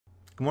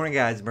Good morning,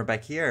 guys. We're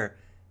back here,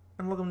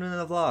 and welcome to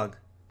another vlog.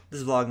 This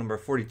is vlog number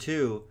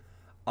 42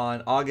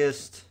 on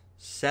August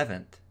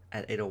 7th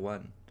at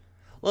 8:01.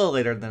 A little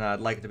later than I'd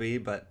like it to be,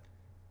 but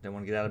didn't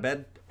want to get out of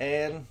bed,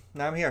 and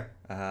now I'm here.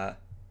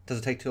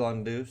 Doesn't take too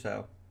long to do,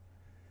 so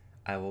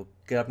I will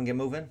get up and get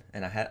moving.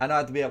 And I know I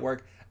have to be at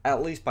work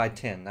at least by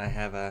 10. I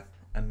have a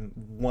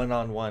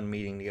one-on-one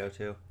meeting to go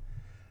to,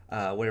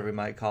 whatever you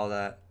might call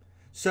that.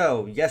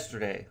 So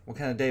yesterday, what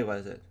kind of day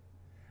was it?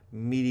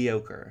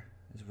 Mediocre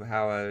is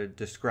how I would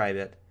describe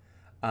it.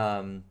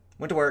 Went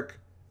to work.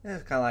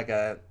 It's kind of like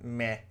a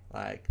meh,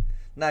 like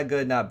not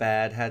good, not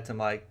bad. Had some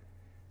like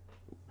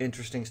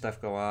interesting stuff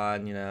go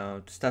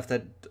on, stuff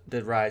that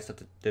did right, stuff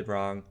that did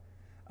wrong.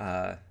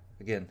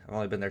 Again, I've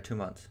only been there 2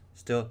 months.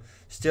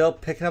 Still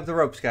picking up the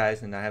ropes,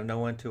 guys, and I have no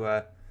one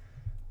to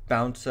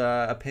bounce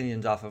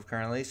opinions off of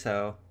currently.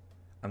 So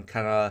I'm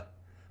kind of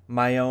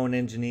my own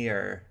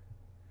engineer,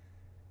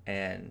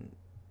 and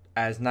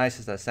as nice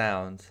as that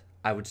sounds,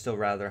 I would still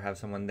rather have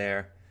someone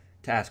there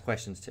to ask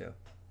questions to.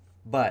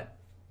 But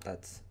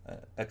that's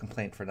a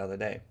complaint for another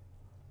day.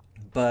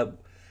 But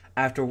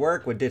after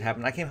work, what did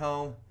happen, I came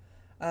home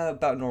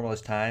about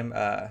normalish time,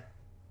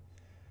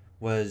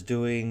 was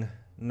doing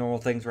normal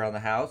things around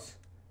the house,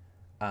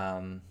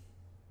 while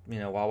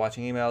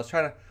watching emails,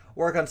 trying to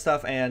work on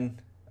stuff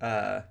and,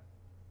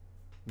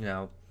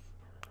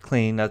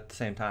 clean at the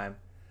same time.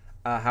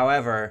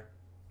 However,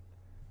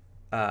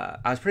 I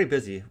was pretty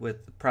busy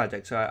with the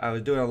project, so I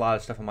was doing a lot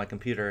of stuff on my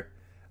computer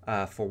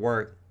for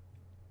work.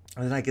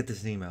 And then I get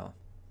this email.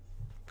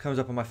 Comes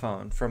up on my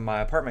phone from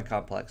my apartment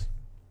complex.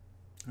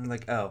 I'm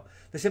like, oh,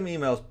 they send me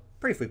emails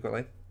pretty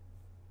frequently.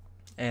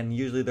 And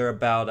usually they're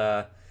about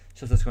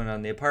stuff that's going on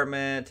in the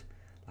apartment.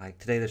 Like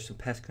today there's some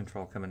pest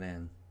control coming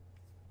in.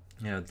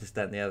 This,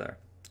 that, and the other.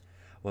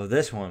 Well,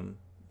 this one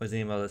was an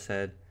email that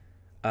said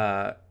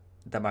that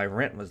my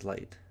rent was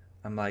late.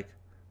 I'm like,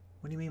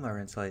 what do you mean my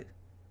rent's late?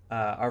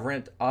 Our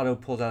rent auto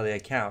pulls out of the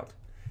account.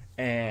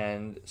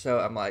 And so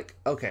I'm like,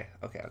 okay,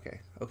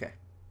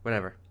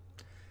 whatever.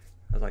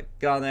 I was like,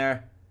 get on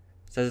there.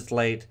 It says it's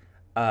late.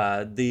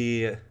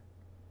 The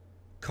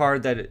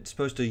card that it's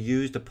supposed to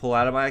use to pull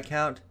out of my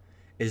account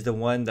is the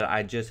one that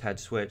I just had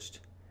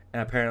switched.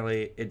 And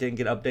apparently it didn't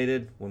get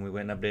updated when we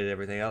went and updated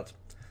everything else.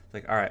 It's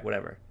like, all right,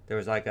 whatever. There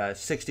was like a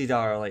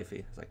 $60 late fee.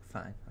 I was like,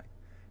 fine,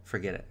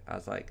 forget it. I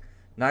was like,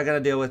 not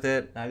going to deal with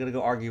it. Not going to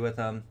go argue with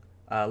them.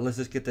 Let's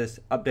just get this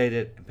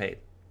updated and paid.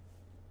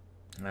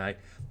 All right.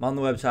 I'm on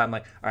the website. I'm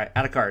like, all right,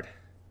 add a card.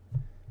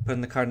 Put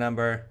in the card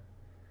number.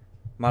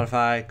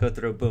 Modify. Go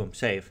through. Boom.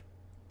 Save.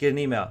 Get an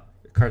email.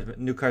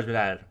 New card's been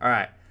added. All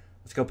right.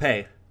 Let's go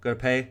pay. Go to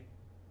pay.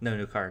 No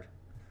new card.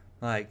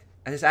 I'm like,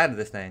 I just added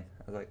this thing.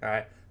 I was like, all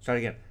right. Start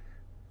again.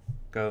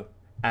 Go.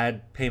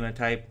 Add payment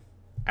type.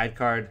 Add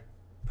card.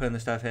 Put in the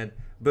stuff in.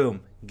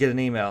 Boom. Get an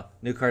email.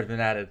 New card's been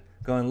added.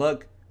 Go and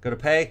look. Go to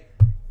pay.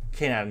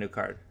 Can't add a new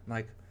card. I'm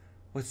like,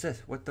 what's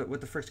this? What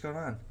the frick's going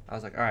on? I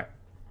was like, all right,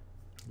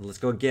 let's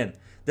go again.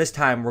 This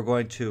time we're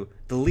going to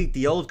delete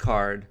the old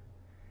card,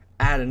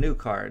 add a new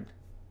card.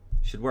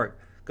 Should work.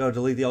 Go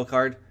delete the old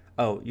card.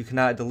 Oh, you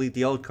cannot delete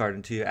the old card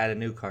until you add a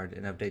new card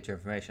and update your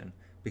information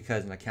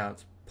because an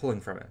account's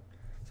pulling from it.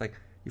 It's like,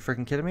 you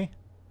freaking kidding me?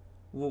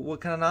 What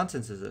kind of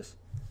nonsense is this?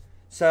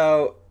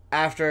 So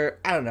after,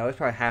 I don't know, it's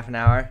probably half an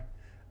hour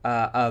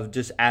of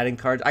just adding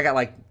cards. I got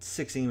like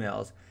 6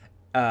 emails.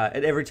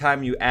 And every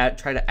time you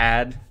try to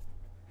add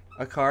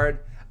a card,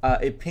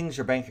 it pings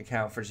your bank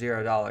account for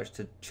 $0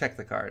 to check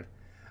the card,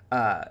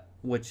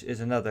 which is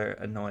another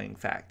annoying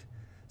fact.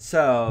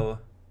 So,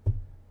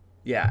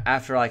 yeah,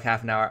 after like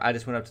half an hour, I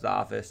just went up to the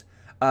office.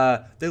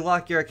 They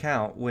lock your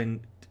account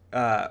when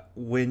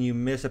you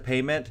miss a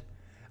payment,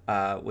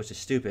 which is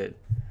stupid.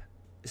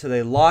 So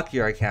they lock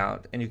your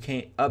account and you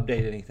can't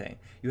update anything.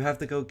 You have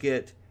to go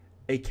get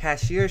a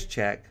cashier's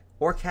check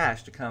or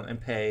cash to come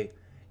and pay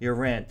your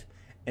rent,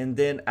 and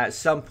then at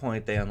some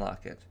point they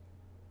unlock it.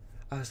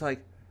 I was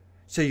like,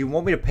 so you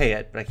want me to pay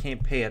it, but I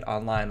can't pay it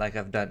online like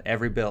I've done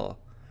every bill.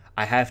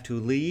 I have to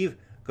leave,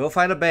 go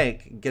find a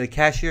bank, get a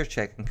cashier's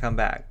check, and come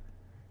back.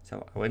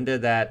 So I went and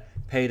did that,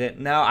 paid it.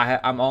 Now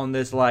I'm on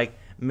this like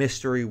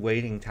mystery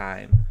waiting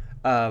time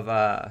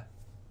of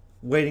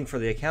waiting for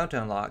the account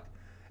to unlock.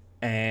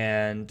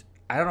 And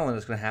I don't know when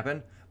that's going to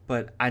happen,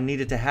 but I need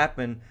it to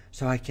happen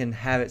so I can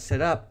have it set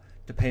up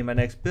to pay my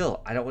next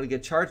bill. I don't want to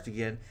get charged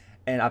again.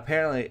 And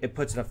apparently it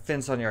puts an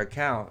offense on your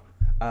account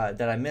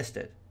that I missed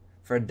it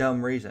for a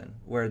dumb reason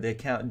where the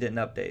account didn't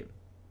update.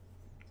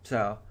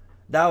 So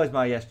that was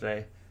my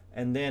yesterday.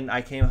 And then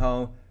I came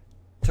home,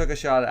 took a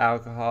shot of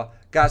alcohol,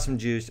 got some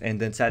juice, and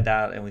then sat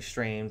down and we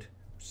streamed.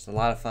 Which was a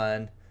lot of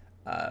fun.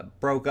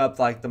 Broke up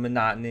like the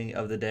monotony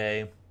of the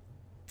day. It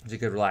was a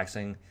good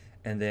relaxing.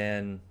 And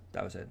then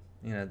that was it.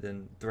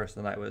 Then the rest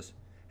of the night was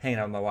hanging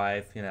out with my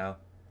wife,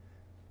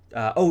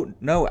 Oh,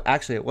 no,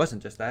 actually it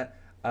wasn't just that.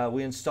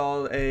 We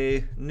installed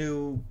a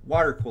new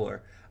water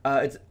cooler.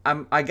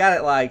 I got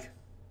it like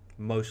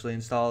mostly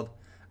installed.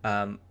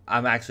 I'm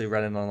actually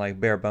running on like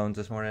bare bones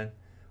this morning,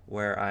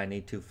 where I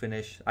need to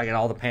finish. I got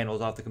all the panels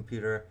off the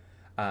computer.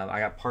 I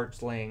got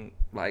parts laying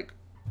like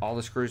all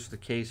the screws for the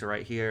case are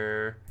right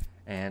here,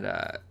 and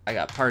I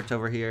got parts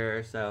over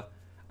here. So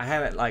I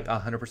haven't like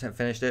 100%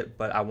 finished it,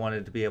 but I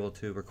wanted to be able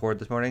to record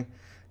this morning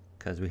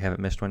because we haven't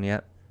missed one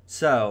yet.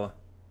 So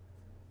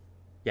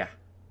yeah,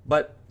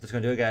 but that's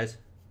gonna do it, guys.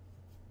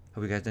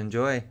 Hope you guys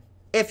enjoy.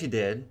 If you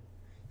did,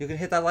 you can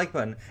hit that like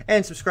button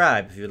and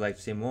subscribe if you would like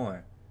to see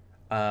more.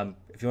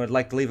 If you would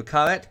like to leave a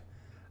comment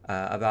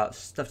about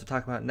stuff to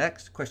talk about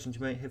next, questions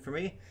you might hit for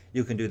me,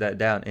 you can do that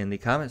down in the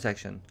comment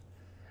section.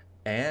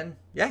 And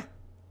yeah,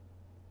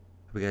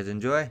 hope you guys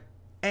enjoy,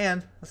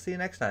 and I'll see you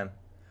next time.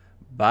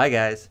 Bye,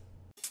 guys.